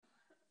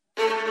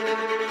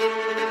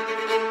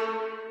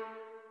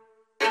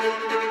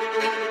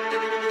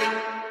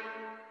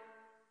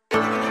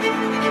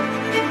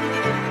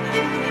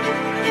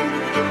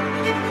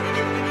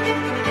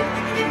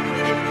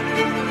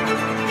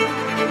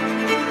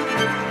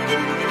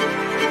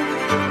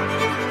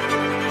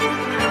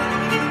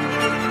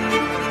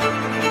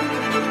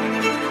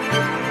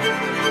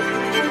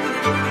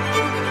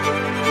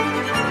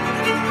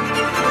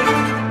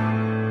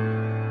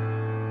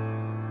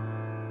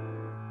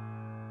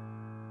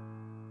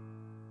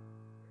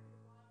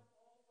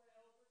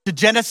to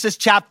Genesis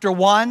chapter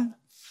 1,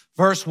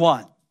 verse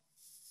 1.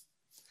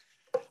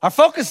 Our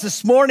focus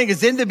this morning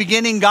is in the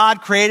beginning,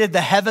 God created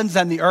the heavens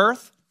and the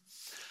earth.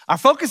 Our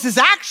focus is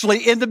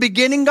actually in the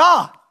beginning,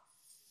 God.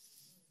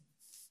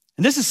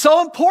 And this is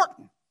so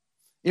important.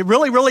 It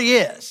really, really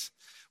is.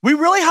 We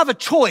really have a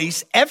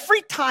choice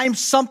every time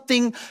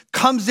something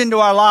comes into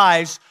our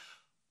lives.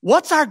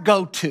 What's our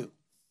go-to?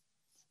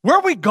 Where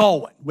are we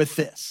going with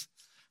this?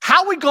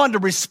 How are we going to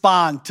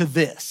respond to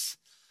this?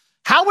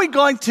 What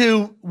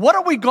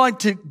are we going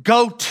to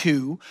go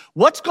to?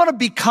 What's going to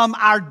become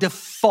our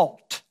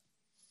default?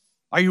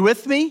 Are you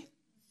with me?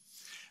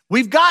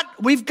 We've got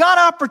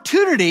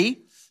opportunity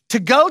to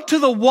go to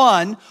the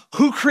one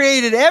who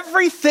created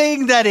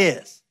everything that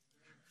is.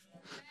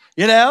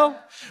 You know,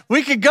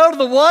 we could go to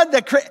the one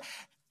that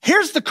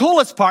Here's the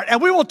coolest part,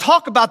 and we will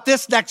talk about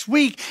this next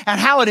week and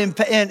how it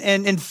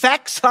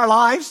infects our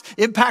lives,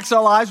 impacts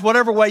our lives,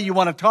 whatever way you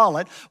want to call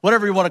it,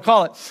 whatever you want to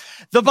call it.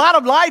 The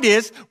bottom line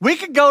is we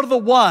could go to the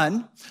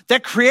one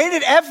that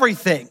created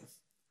everything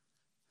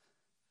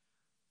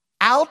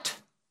out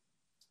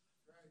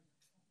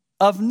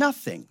of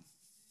nothing.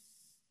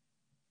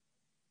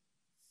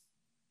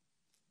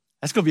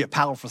 That's going to be a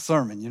powerful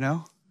sermon, you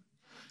know?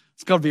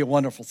 It's going to be a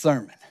wonderful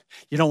sermon.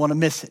 You don't want to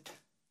miss it.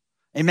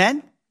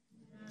 Amen?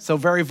 So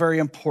very, very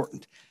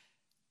important.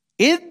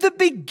 In the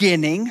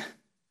beginning,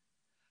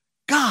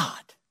 God.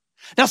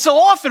 Now, so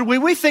often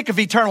when we think of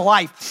eternal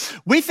life,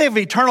 we think of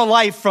eternal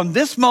life from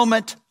this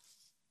moment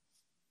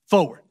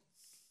forward.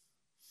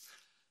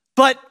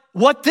 But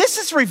what this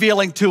is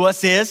revealing to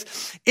us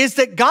is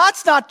that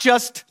God's not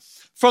just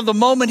from the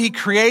moment he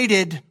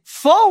created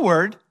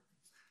forward,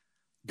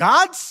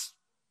 God's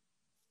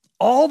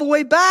all the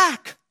way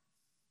back.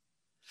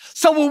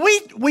 So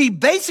when we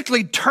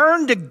basically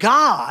turn to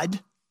God,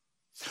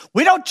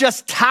 we don't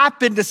just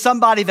tap into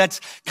somebody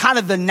that's kind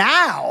of the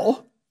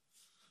now,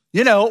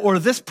 you know, or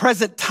this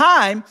present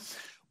time.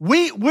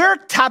 We're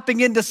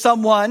tapping into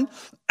someone,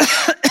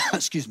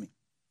 excuse me,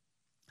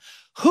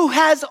 who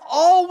has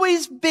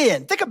always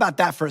been. Think about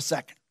that for a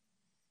second.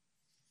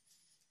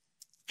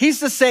 He's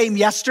the same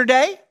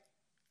yesterday,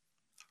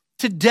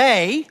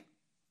 today,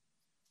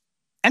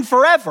 and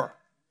forever.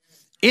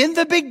 In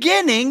the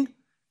beginning,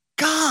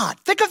 God.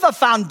 Think of the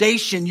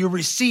foundation you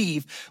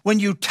receive when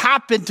you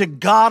tap into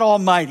God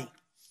Almighty.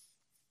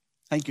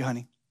 Thank you,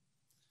 honey.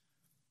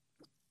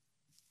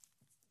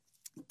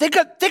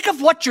 Think of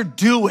what you're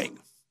doing.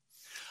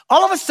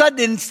 All of a sudden,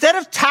 instead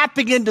of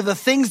tapping into the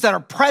things that are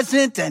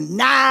present and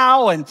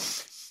now, and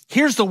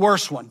here's the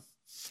worst one.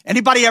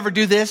 Anybody ever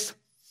do this?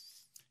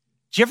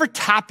 Do you ever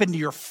tap into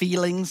your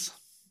feelings?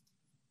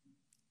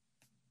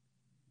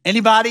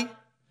 Anybody?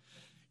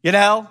 You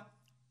know?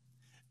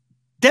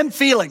 Them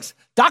feelings.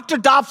 Dr.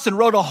 Dobson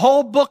wrote a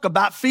whole book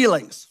about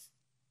feelings.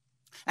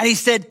 And he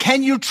said,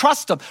 can you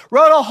trust them?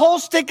 Wrote a whole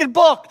stinking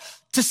book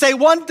to say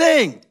one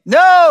thing.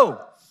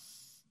 No,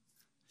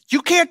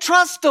 you can't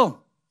trust them.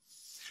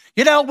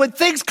 You know, when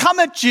things come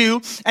at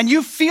you and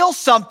you feel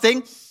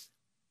something,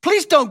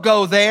 please don't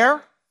go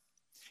there.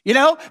 You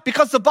know,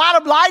 because the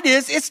bottom line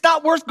is it's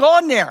not worth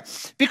going there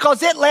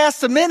because it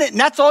lasts a minute and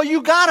that's all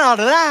you got out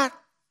of that.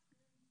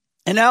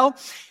 You know,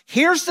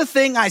 here's the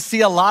thing I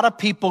see a lot of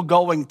people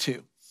going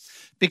to.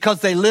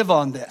 Because they live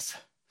on this.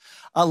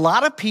 A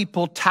lot of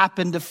people tap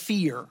into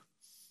fear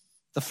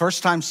the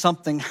first time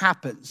something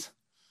happens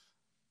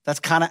that's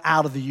kind of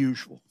out of the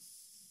usual.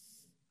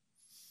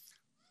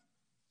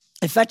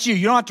 If that's you,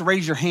 you don't have to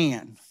raise your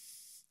hand.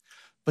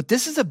 But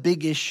this is a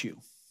big issue.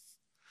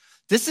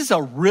 This is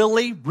a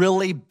really,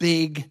 really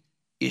big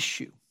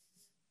issue.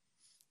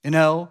 You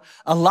know,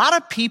 a lot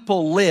of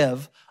people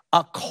live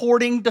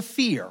according to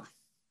fear.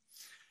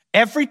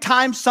 Every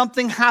time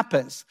something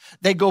happens,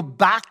 they go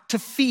back to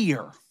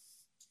fear.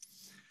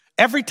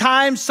 Every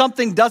time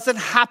something doesn't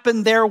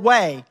happen their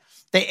way,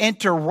 they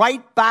enter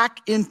right back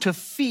into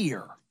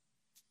fear.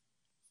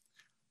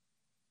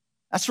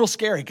 That's real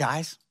scary,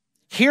 guys.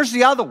 Here's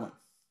the other one.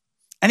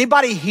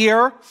 Anybody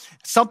here,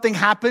 something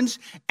happens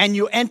and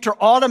you enter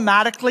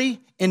automatically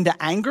into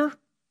anger?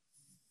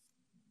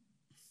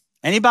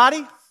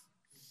 Anybody?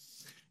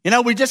 You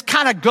know, we just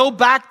kind of go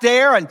back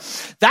there and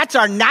that's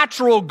our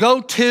natural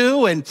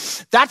go-to and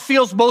that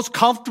feels most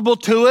comfortable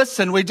to us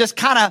and we just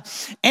kind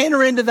of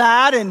enter into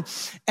that and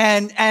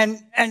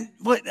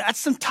that's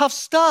some tough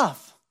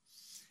stuff.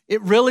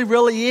 It really,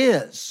 really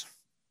is.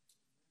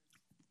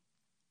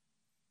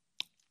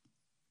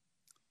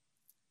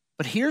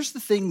 But here's the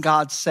thing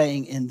God's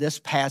saying in this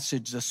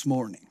passage this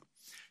morning.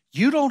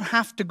 You don't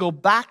have to go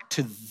back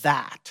to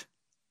that.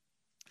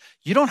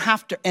 You don't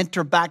have to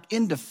enter back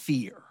into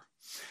fear.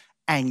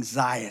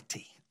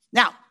 Anxiety.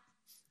 Now,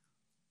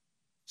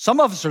 some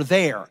of us are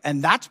there,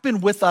 and that's been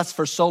with us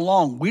for so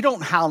long, we don't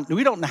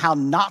know how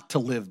not to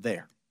live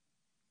there.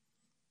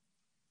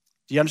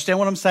 Do you understand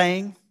what I'm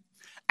saying?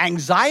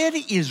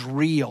 Anxiety is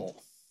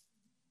real,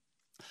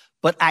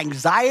 but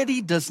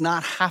anxiety does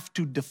not have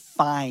to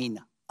define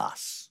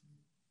us.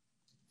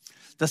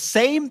 The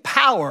same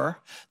power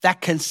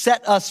that can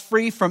set us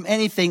free from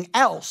anything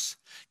else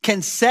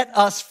can set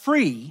us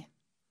free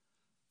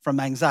from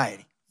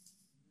anxiety.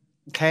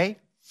 Okay?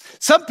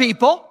 Some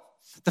people,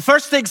 the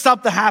first thing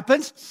something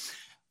happens,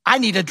 I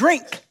need a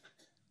drink.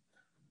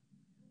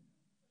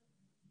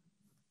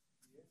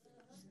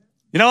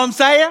 You know what I'm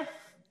saying?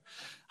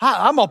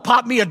 I'm going to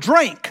pop me a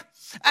drink.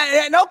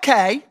 And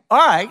okay,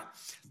 all right.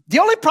 The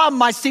only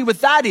problem I see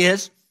with that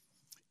is,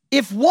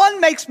 if one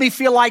makes me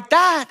feel like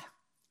that,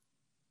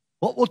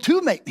 what will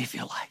two make me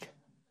feel like?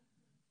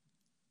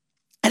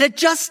 And it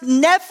just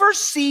never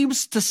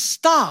seems to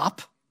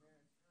stop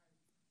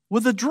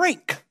with a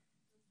drink.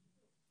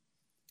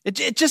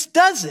 It just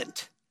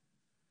doesn't.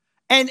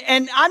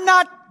 And I'm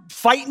not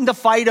fighting the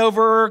fight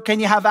over, can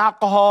you have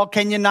alcohol,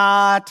 can you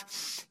not?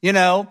 You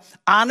know,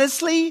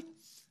 honestly,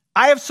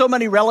 I have so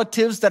many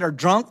relatives that are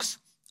drunks,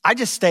 I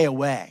just stay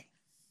away.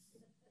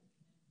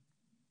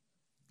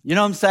 You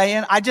know what I'm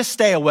saying? I just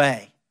stay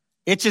away.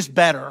 It's just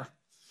better.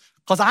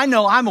 Because I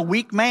know I'm a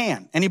weak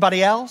man.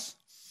 Anybody else?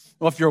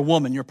 Well, if you're a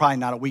woman, you're probably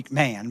not a weak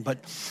man. But,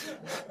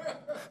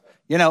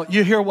 you know,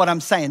 you hear what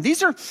I'm saying.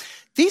 These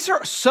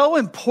are so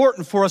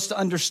important for us to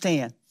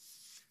understand.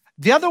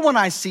 The other one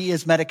I see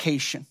is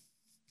medication.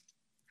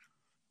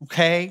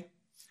 Okay?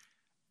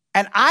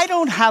 And I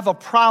don't have a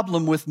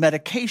problem with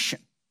medication.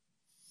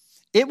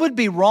 It would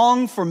be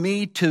wrong for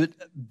me to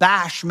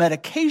bash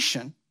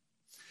medication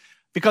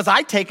because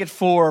I take it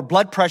for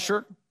blood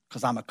pressure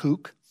because I'm a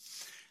kook.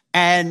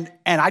 And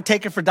I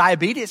take it for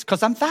diabetes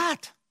because I'm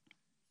fat.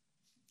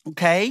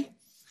 Okay?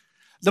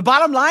 The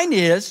bottom line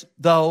is,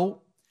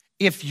 though,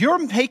 if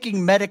you're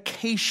taking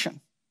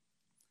medication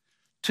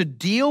to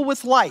deal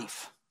with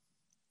life,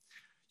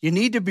 you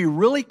need to be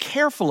really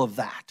careful of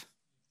that.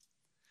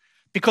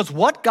 Because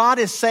what God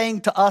is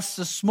saying to us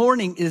this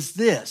morning is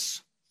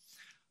this.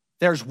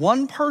 There's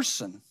one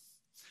person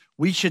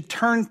we should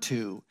turn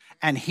to,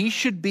 and he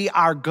should be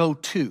our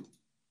go-to.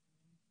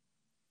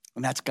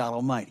 And that's God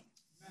Almighty.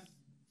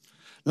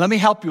 Let me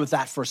help you with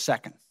that for a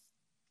second.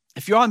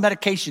 If you're on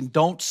medication,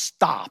 don't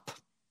stop.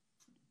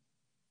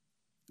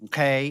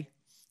 Okay?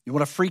 You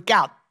want to freak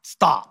out?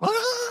 Stop.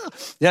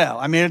 Yeah,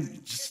 I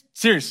mean,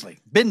 seriously,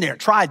 been there,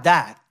 tried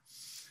that.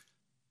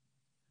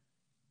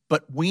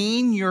 But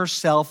wean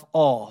yourself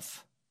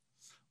off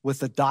with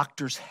the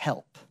doctor's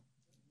help.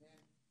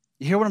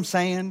 You hear what I'm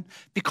saying?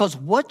 Because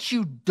what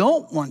you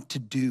don't want to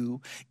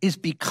do is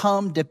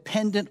become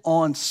dependent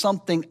on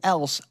something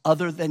else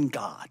other than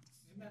God.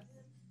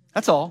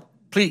 That's all.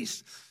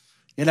 Please.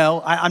 You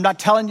know, I'm not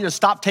telling you to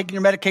stop taking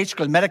your medication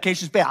because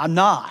medication is bad. I'm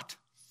not.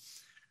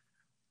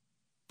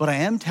 But I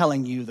am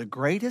telling you the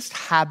greatest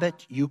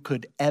habit you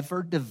could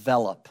ever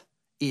develop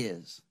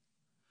is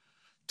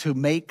to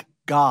make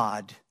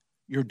God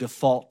your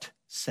default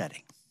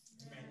setting.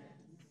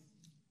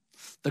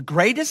 The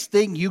greatest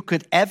thing you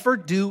could ever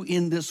do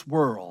in this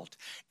world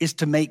is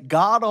to make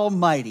God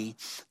Almighty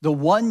the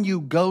one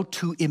you go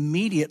to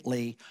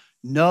immediately,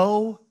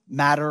 no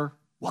matter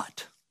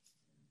what.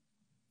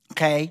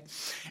 Okay?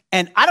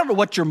 And I don't know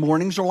what your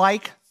mornings are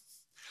like,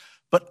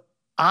 but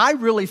I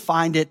really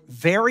find it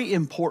very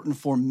important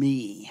for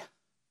me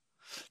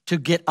to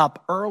get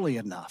up early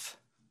enough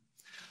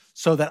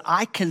so that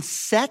I can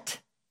set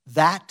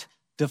that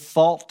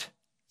default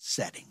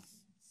setting.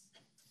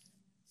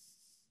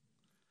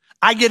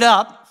 I get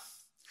up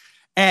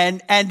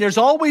and there's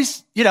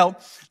always, you know,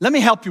 let me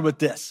help you with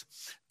this.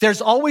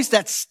 There's always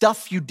that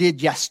stuff you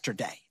did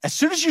yesterday. As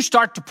soon as you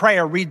start to pray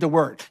or read the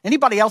word,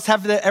 anybody else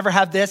ever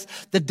have this?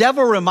 The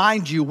devil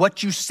reminds you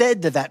what you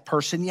said to that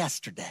person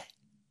yesterday.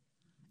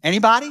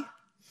 Anybody?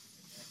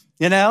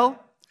 You know?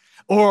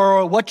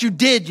 Or what you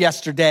did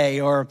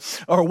yesterday, or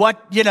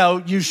what, you know,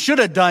 you should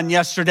have done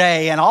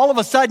yesterday. And all of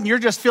a sudden you're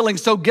just feeling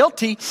so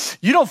guilty.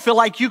 You don't feel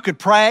like you could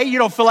pray. You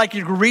don't feel like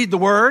you could read the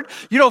word.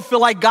 You don't feel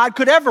like God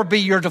could ever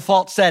be your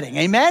default setting.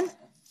 Amen?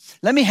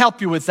 Let me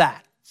help you with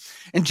that.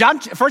 In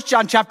 1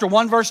 John chapter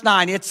 1, verse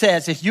 9, it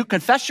says, if you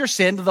confess your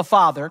sin to the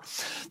Father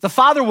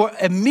will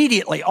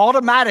immediately,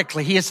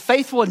 automatically, he is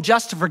faithful and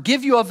just to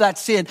forgive you of that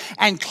sin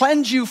and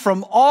cleanse you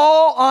from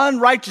all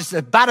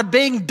unrighteousness. Bada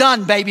bing,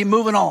 done, baby,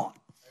 moving on.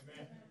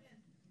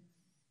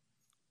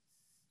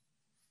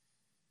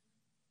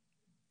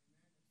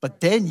 But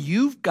then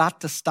you've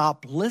got to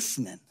stop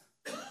listening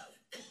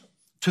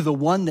to the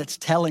one that's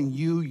telling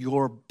you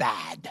you're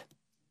bad.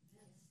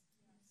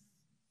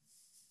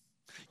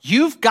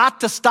 You've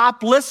got to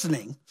stop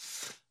listening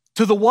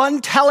to the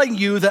one telling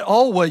you that,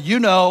 oh, well, you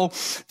know,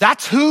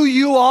 that's who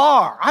you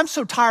are. I'm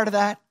so tired of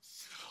that.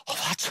 Oh,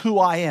 that's who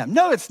I am.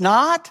 No, it's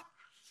not.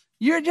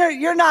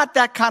 You're not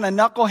that kind of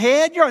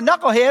knucklehead. You're a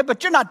knucklehead,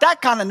 but you're not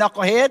that kind of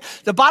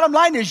knucklehead. The bottom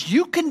line is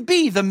you can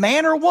be the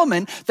man or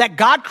woman that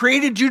God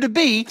created you to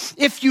be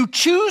if you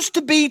choose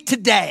to be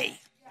today.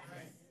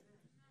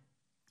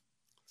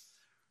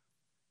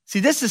 See,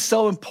 this is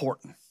so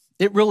important.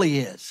 It really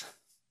is.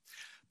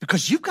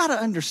 Because you've got to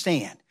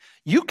understand,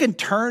 you can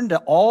turn to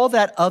all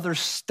that other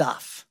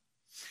stuff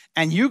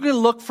and you can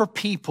look for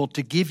people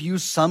to give you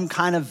some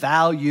kind of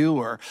value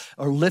or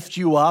lift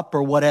you up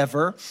or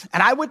whatever.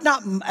 And I would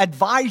not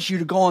advise you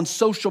to go on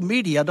social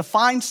media to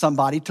find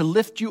somebody to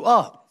lift you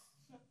up.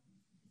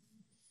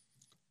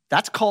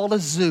 That's called a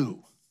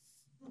zoo.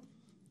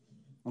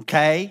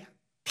 okay?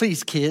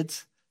 Please,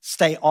 kids,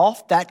 stay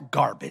off that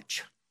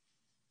garbage.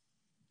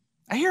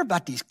 I hear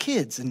about these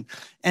kids and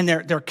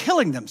they're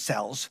killing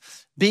themselves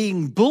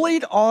being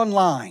bullied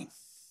online.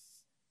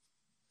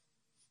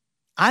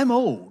 I'm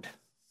old.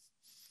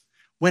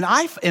 When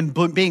I am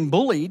being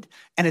bullied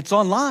and it's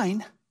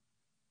online,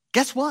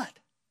 guess what?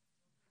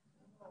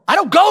 I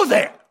don't go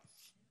there,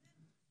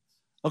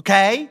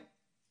 okay?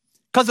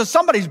 Because if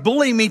somebody's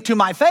bullying me to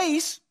my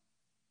face,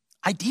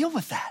 I deal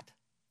with that.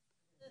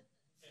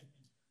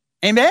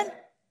 Amen?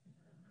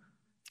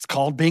 It's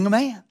called being a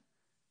man,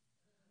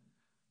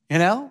 you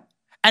know?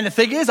 And the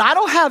thing is, I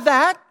don't have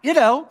that, you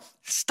know.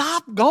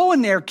 Stop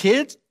going there,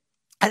 kids.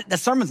 The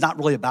sermon's not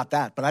really about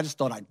that, but I just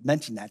thought I'd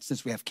mention that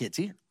since we have kids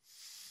here,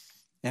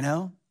 you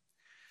know.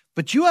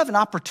 But you have an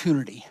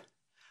opportunity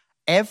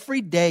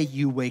every day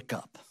you wake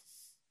up.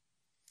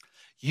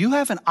 You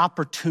have an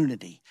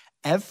opportunity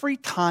every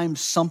time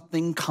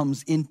something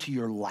comes into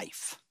your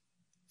life.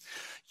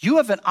 You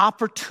have an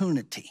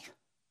opportunity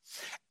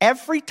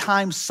every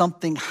time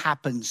something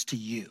happens to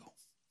you.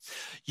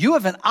 You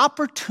have an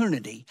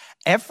opportunity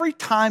every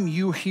time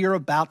you hear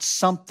about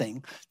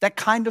something that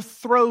kind of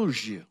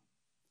throws you.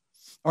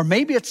 Or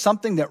maybe it's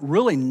something that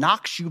really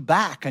knocks you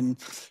back and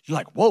you're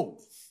like, whoa,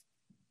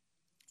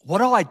 what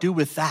do I do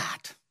with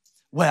that?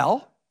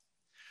 Well,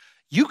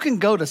 you can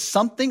go to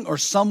something or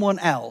someone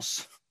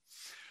else,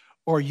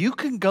 or you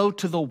can go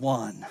to the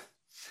one,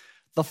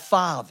 the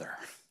Father,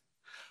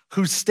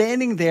 who's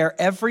standing there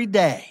every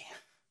day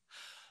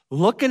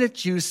looking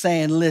at you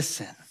saying,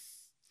 listen,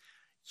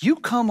 you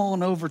come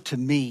on over to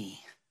me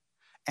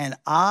and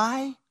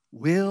I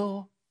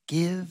will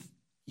give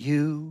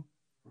you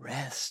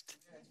rest.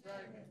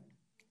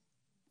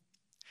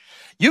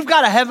 You've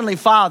got a heavenly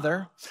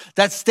Father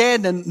that's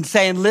standing and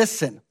saying,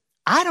 listen,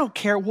 I don't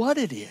care what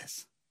it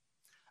is.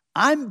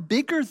 I'm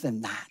bigger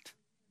than that.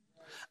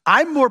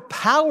 I'm more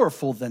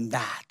powerful than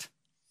that.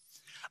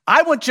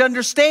 I want you to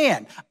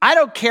understand, I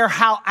don't care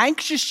how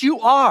anxious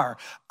you are.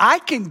 I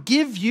can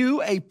give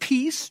you a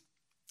peace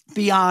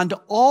beyond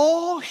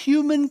all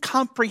human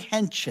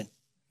comprehension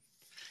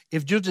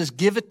if you'll just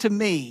give it to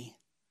me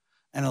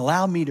and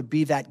allow me to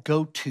be that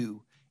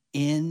go-to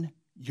in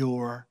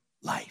your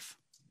life.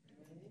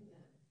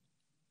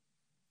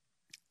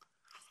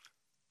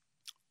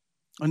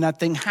 When that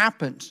thing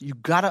happens, you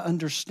got to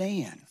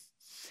understand,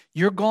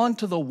 you're going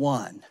to the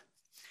one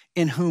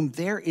in whom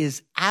there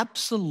is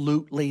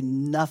absolutely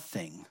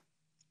nothing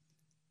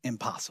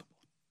impossible.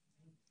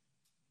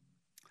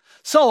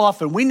 So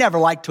often, we never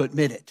like to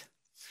admit it,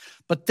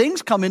 but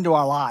things come into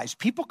our lives,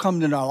 people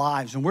come into our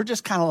lives, and we're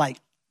just kind of like,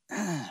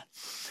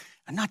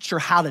 I'm not sure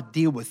how to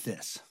deal with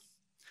this.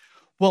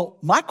 Well,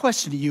 my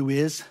question to you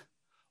is,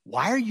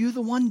 why are you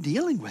the one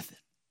dealing with it?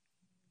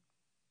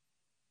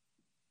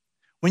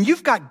 When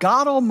you've got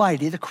God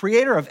Almighty, the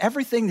creator of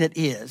everything that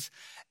is,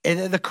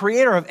 and the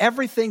creator of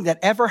everything that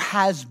ever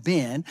has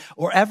been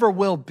or ever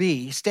will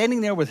be,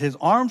 standing there with his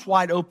arms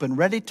wide open,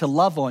 ready to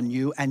love on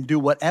you and do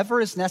whatever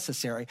is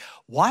necessary,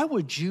 why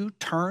would you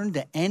turn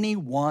to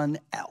anyone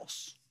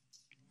else?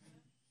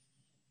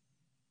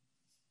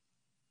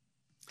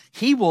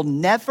 He will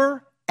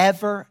never,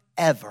 ever,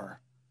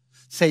 ever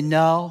say,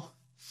 no,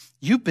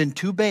 you've been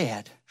too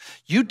bad.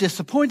 You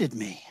disappointed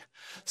me,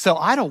 so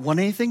I don't want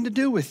anything to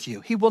do with you.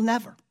 He will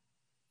never.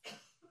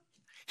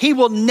 He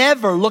will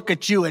never look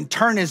at you and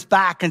turn his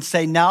back and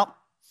say, no,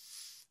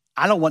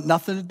 I don't want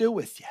nothing to do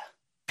with you.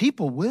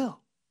 People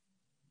will.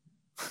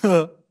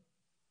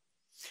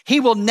 He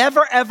will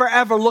never, ever,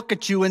 ever look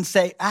at you and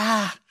say,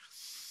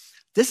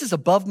 this is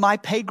above my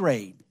pay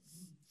grade.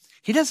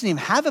 He doesn't even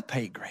have a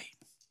pay grade.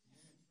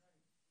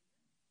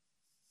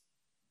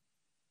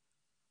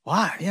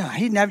 Why? Yeah,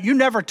 you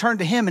never turn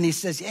to him and he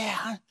says,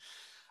 yeah,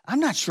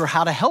 I'm not sure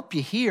how to help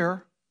you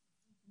here.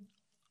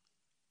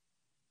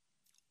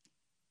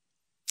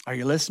 Are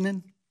you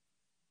listening?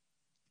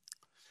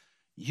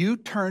 You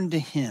turn to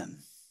him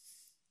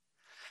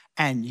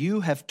and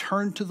you have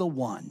turned to the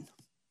one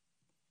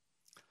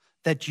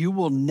that you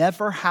will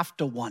never have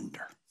to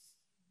wonder.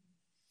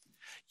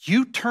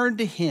 You turn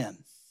to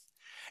him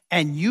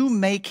and you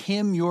make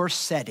him your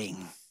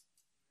setting.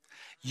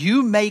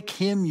 You make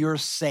him your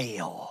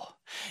sail.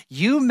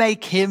 You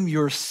make him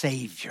your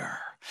savior.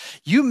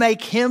 You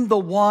make him the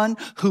one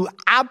who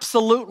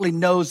absolutely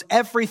knows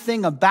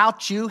everything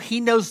about you. He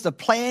knows the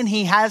plan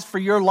he has for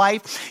your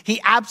life. He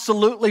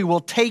absolutely will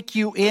take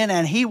you in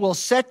and he will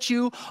set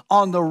you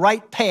on the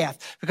right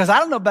path. Because I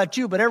don't know about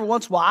you, but every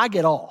once in a while I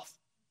get off.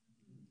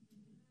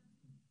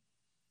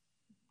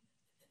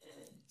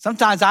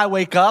 Sometimes I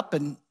wake up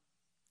and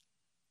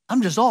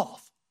I'm just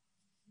off.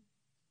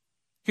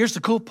 Here's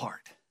the cool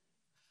part.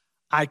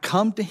 I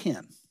come to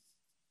him,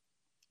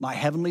 my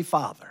heavenly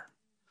Father,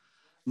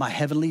 my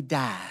heavenly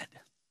Dad,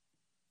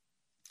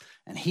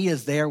 and he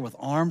is there with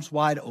arms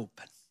wide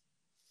open.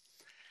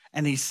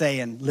 And he's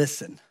saying,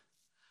 listen,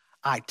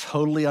 I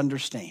totally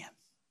understand.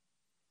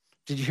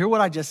 Did you hear what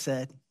I just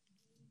said?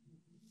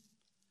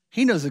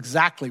 He knows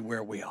exactly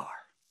where we are.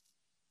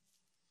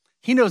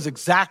 He knows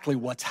exactly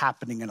what's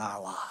happening in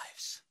our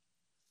lives.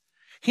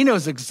 He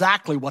knows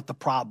exactly what the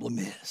problem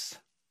is.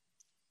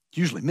 It's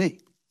usually me.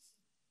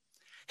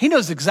 He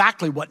knows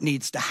exactly what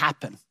needs to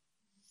happen.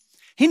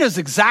 He knows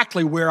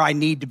exactly where I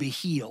need to be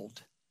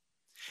healed.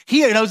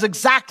 He knows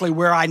exactly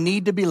where I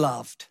need to be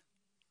loved.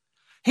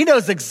 He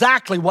knows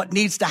exactly what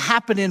needs to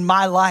happen in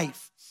my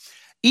life,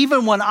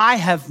 even when I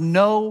have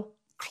no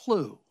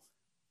clue.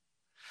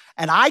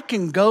 And I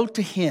can go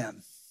to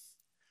him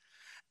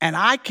and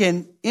I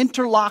can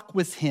interlock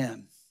with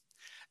him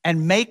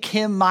and make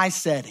him my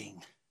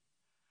setting.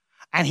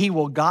 And he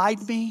will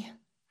guide me.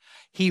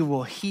 He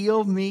will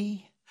heal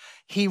me.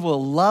 He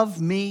will love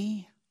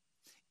me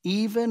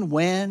even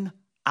when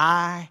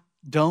I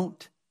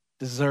don't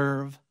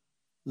deserve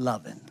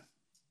loving.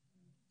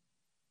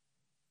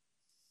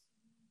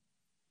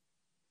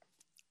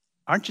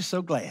 Aren't you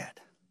so glad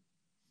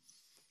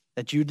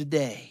that you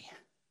today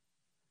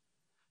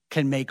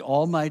can make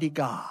Almighty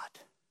God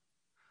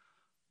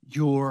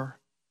your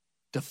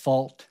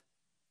default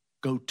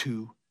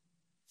go-to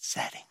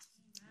setting?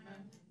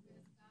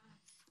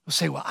 We'll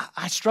say, well,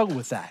 I struggle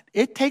with that.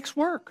 It takes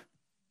work.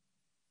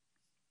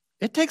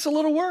 It takes a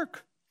little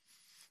work.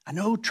 I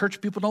know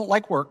church people don't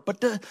like work,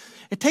 but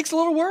it takes a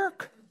little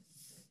work.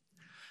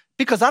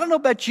 Because I don't know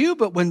about you,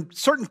 but when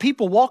certain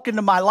people walk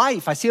into my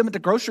life, I see them at the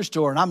grocery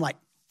store and I'm like,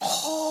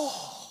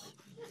 oh.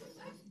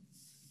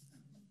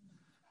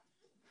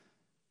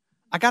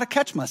 I got to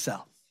catch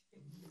myself.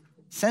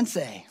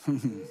 Sensei.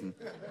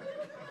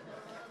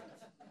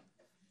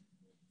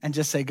 And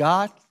just say,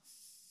 God,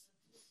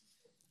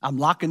 I'm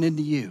locking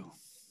into you.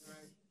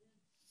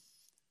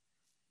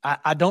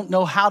 I don't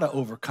know how to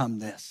overcome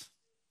this.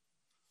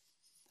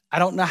 I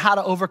don't know how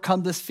to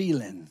overcome this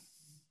feeling.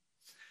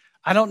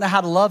 I don't know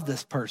how to love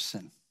this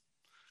person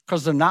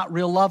because they're not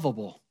real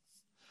lovable.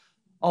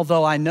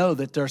 Although I know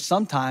that there's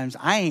sometimes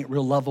I ain't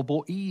real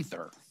lovable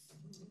either.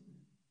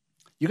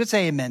 You can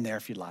say amen there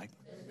if you like.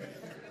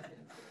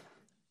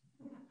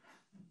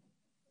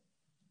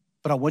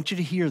 But I want you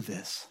to hear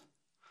this.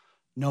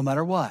 No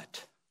matter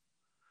what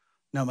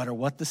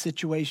the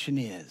situation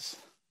is,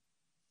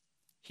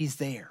 he's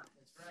there.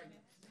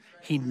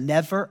 He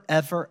never,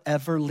 ever,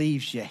 ever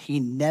leaves you. He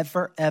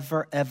never,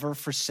 ever, ever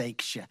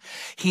forsakes you.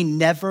 He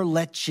never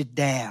lets you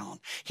down.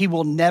 He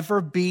will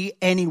never be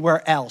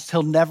anywhere else.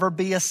 He'll never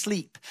be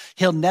asleep.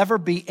 He'll never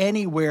be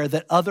anywhere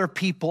that other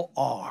people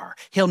are.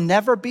 He'll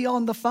never be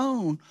on the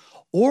phone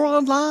or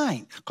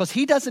online because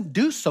he doesn't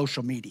do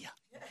social media.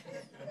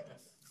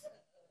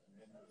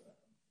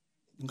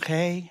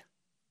 Okay?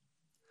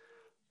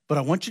 But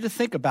I want you to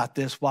think about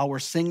this while we're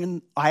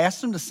singing. I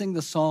asked them to sing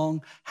the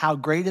song, How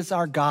Great Is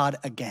Our God,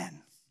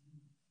 again.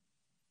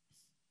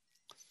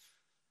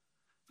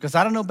 Because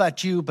I don't know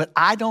about you, but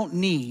I don't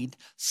need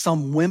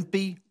some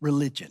wimpy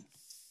religion.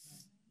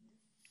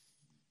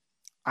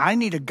 I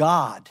need a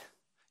God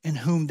in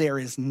whom there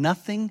is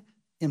nothing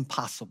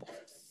impossible.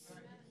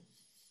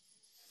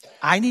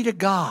 I need a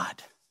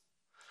God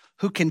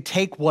who can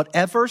take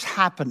whatever's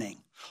happening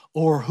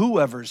or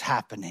whoever's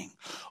happening,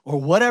 or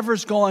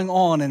whatever's going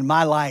on in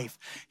my life,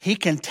 he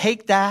can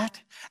take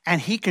that and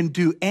he can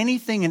do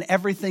anything and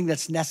everything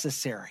that's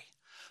necessary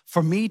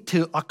for me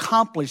to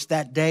accomplish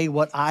that day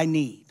what I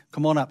need.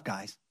 Come on up,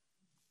 guys.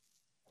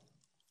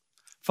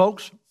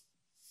 Folks,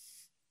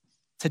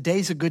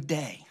 today's a good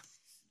day.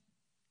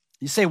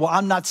 You say, well,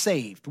 I'm not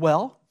saved.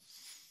 Well,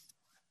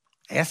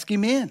 ask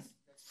him in.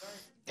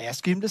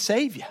 Ask him to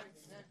save you.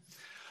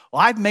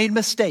 Well, I've made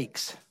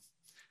mistakes.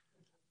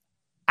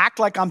 Act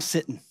like I'm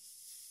sitting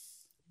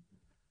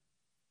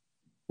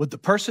with the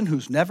person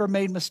who's never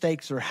made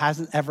mistakes or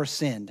hasn't ever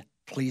sinned.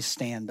 Please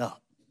stand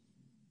up.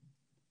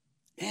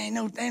 Ain't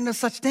no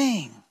such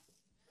thing.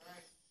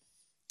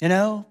 You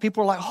know,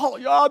 people are like, oh,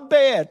 you're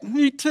bad.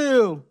 Me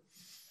too.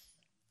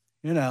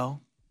 You know,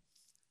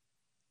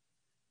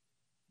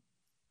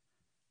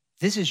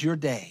 this is your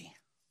day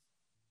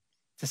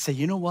to say,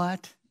 you know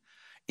what?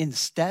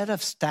 Instead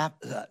of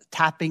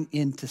tapping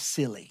into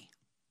silly,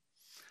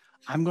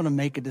 I'm going to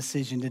make a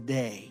decision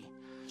today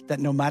that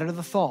no matter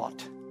the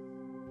thought,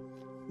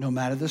 no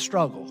matter the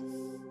struggle,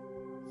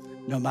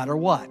 no matter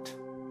what,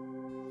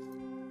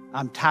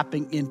 I'm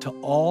tapping into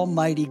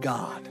Almighty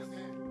God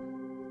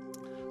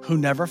who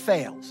never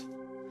fails.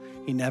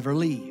 He never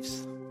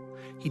leaves.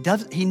 He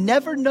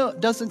never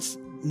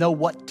doesn't know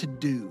what to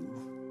do.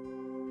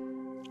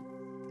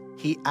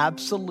 He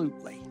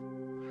absolutely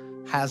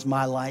has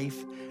my life,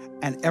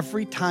 and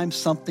every time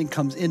something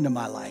comes into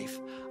my life,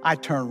 I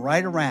turn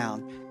right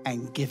around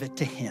and give it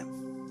to him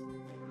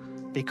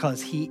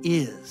because he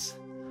is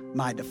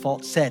my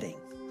default setting.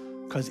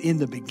 Because in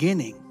the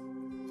beginning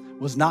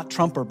was not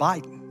Trump or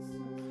Biden.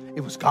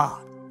 It was God.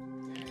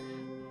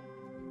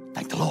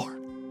 Thank the Lord.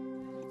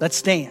 Let's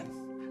stand.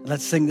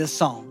 Let's sing this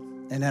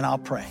song and then I'll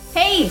pray.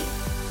 Hey,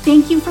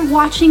 thank you for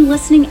watching,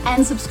 listening,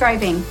 and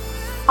subscribing.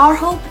 Our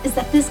hope is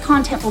that this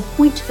content will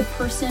point to the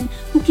person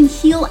who can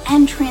heal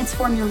and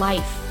transform your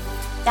life.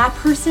 That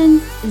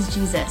person is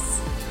Jesus.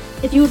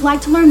 If you would like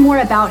to learn more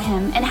about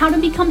him and how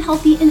to become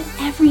healthy in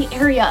every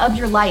area of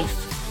your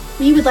life,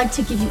 we would like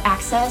to give you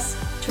access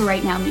to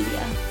Right Now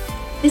Media.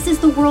 This is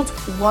the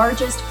world's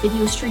largest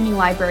video streaming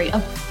library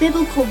of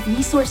biblical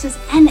resources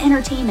and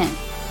entertainment.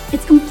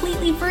 It's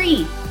completely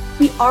free.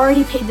 We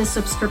already paid this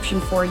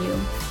subscription for you.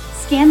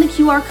 Scan the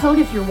QR code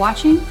if you're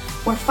watching,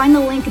 or find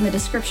the link in the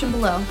description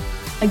below.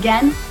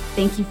 Again,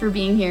 thank you for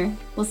being here.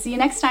 We'll see you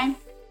next time.